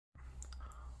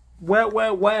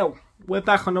Well, we're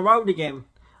back on the road again.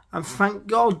 And thank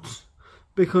God,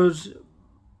 because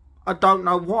I don't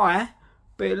know why,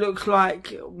 but it looks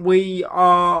like we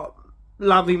are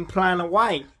loving playing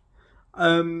away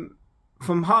from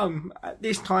home. At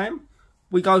this time,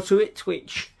 we go to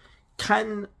Ipswich.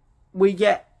 Can we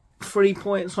get 3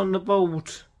 points on the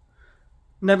board?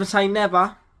 Never say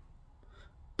never,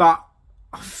 but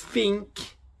I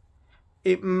think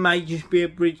it may just be a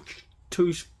bridge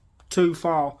too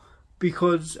far,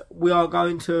 because we are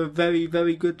going to a very,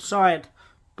 very good side.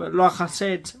 But like I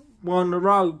said, we're on the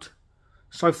road,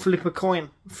 so flip a coin.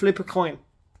 Flip a coin.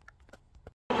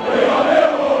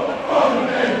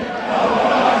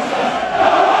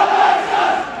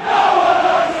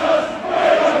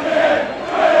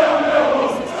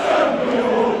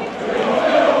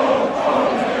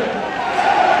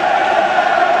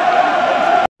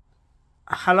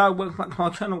 Hello, welcome back to my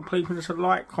channel. Please give us a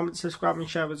like, comment, subscribe and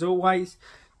share as always.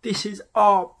 This is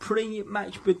our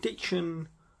pre-match prediction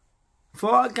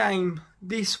for our game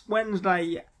this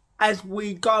Wednesday as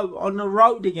we go on the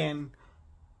road again.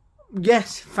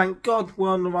 Yes, thank God we're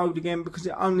on the road again, because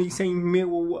it only seems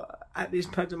Millwall at this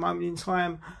present moment in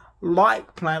time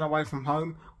like playing away from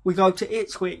home. We go to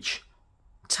Ipswich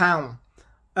Town.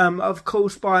 Of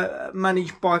course,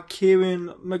 managed by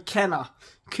Kieran McKenna.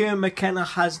 Kieran McKenna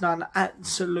has done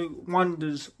absolute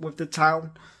wonders with the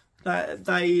Town.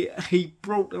 He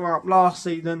brought them up last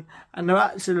season, and they're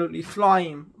absolutely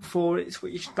flying for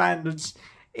Ipswich standards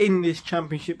in this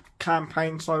championship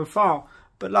campaign so far.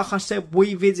 But like I said,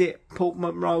 we visit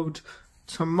Portman Road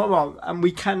tomorrow, and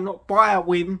we cannot buy a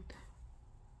win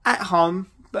at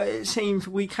home, but it seems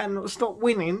we cannot stop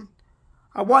winning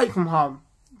away from home.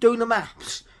 Do the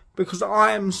maths, because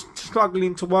I am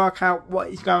struggling to work out what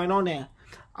is going on here.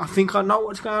 I think I know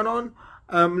what's going on.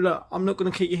 Look, I'm not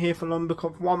going to keep you here for long,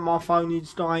 because one, my phone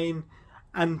is dying,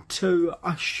 and two,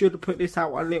 I should have put this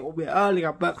out a little bit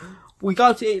earlier. But we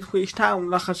go to Ipswich Town,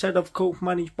 like I said, of course,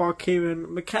 managed by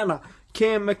Kieran McKenna.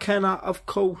 Kieran McKenna, of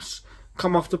course,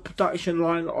 come off the production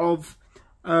line of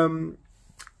Man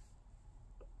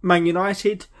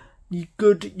United.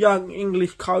 Good young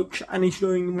English coach, and he's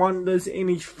doing wonders in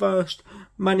his first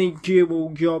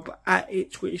managerial job at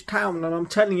Ipswich Town. And I'm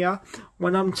telling you,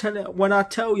 when I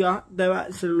tell you, they're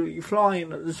absolutely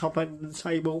flying at the top end of the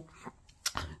table.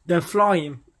 They're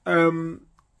flying.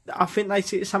 I think they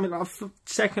sit something like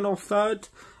second or third.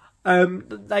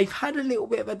 They've had a little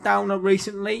bit of a downer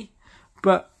recently,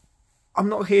 but I'm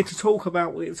not here to talk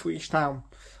about Ipswich Town.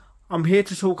 I'm here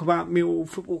to talk about Millwall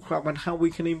Football Club and how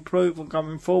we can improve on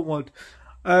going forward.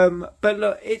 But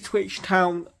look, Ipswich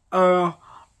Town are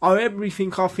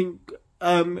everything I think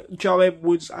Joe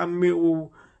Edwards and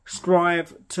Millwall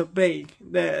strive to be.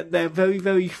 They're very,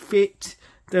 very fit.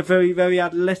 They're very, very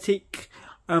athletic.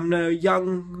 They're a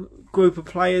young group of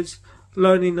players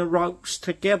learning the ropes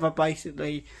together,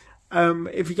 basically.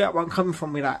 If you get what I'm coming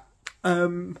from with that.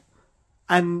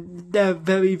 And they're a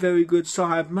very, very good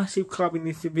side. Massive club in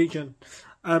this division.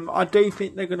 I do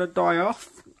think they're going to die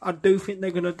off.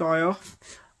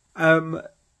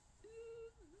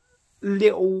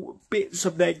 Little bits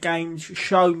of their games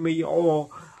show me, or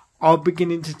are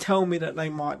beginning to tell me, that they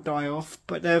might die off.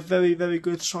 But they're a very, very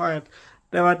good side.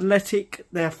 They're athletic.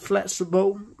 They're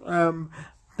flexible.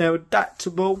 They're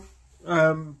adaptable.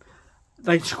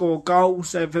 They score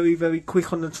goals. They're very, very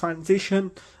quick on the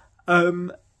transition.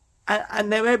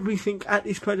 And they're everything at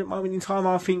this present moment in time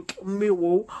I think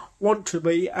Millwall want to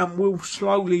be and will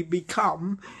slowly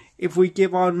become if we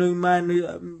give our new man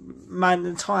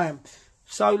the time.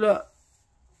 So look,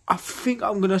 I think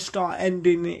I'm going to start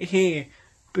ending it here,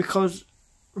 because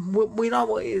we know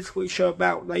what it is which are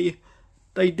about.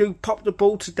 They do pop the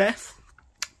ball to death.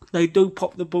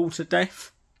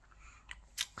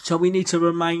 So we need to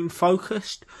remain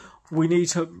focused. We need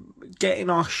to get in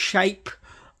our shape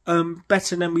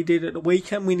better than we did at the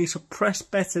weekend. We need to press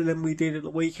better than we did at the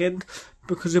weekend,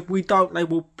 because if we don't,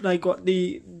 they got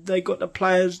the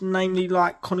players, namely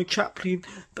like Connor Chaplin,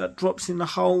 that drops in the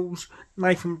holes,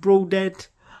 Nathan Broadhead.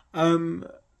 I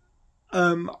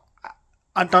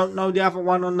don't know the other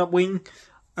one on the wing.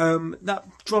 That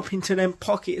drop into them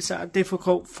pockets that are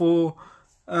difficult for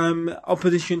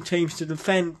opposition teams to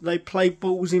defend. They play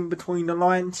balls in between the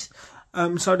lines.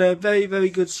 So they're a very, very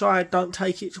good side. Don't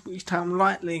take Ipswich Town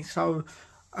lightly. So,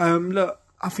 look,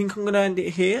 I think I'm going to end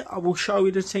it here. I will show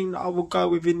you the team that I will go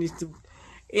with in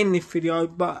this video.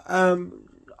 But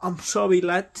I'm sorry,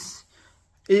 lads.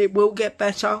 It will get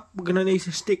better. We're going to need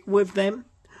to stick with them,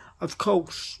 of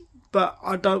course. But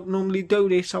I don't normally do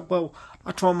this. I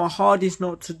try my hardest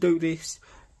not to do this.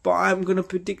 But I'm going to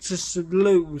predict us to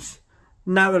lose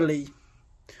narrowly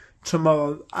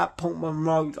tomorrow at Portman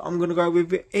Road. I'm going to go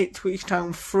with Ipswich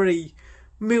Town 3,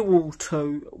 Millwall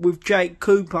 2, with Jake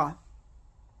Cooper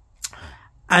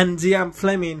and Zian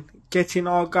Fleming getting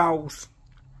our goals.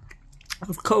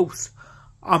 Of course,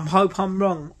 I hope I'm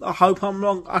wrong.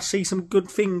 I see some good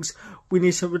things. We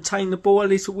need to retain the ball a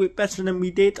little bit better than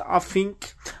we did, I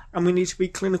think. And we need to be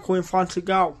clinical in front of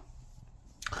goal.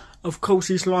 Of course,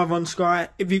 it's live on Sky.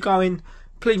 If you go in,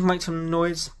 please make some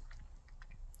noise.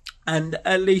 And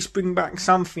at least bring back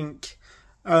something.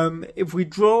 If we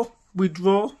draw.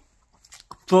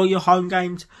 Draw your home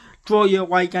games. Draw your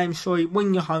away games,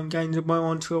 win your home games and we're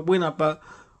on to a winner. But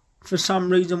for some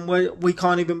reason, we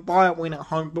can't even buy a win at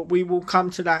home. But we will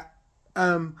come to that.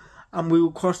 And we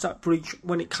will cross that bridge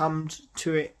when it comes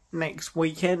to it next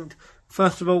weekend.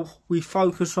 First of all, we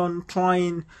focus on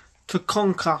trying to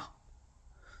conquer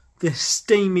the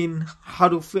steaming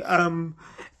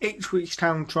Ipswich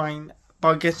Town train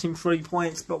by getting 3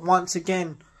 points. But once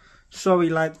again, sorry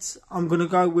lads, I'm going to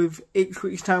go with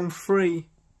Ipswich Town 3,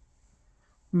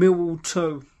 Millwall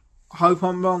 2. I hope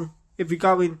I'm wrong. If you're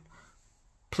going,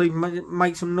 please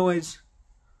make some noise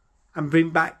and bring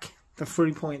back the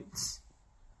 3 points.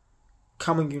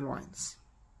 Come on, you Lions.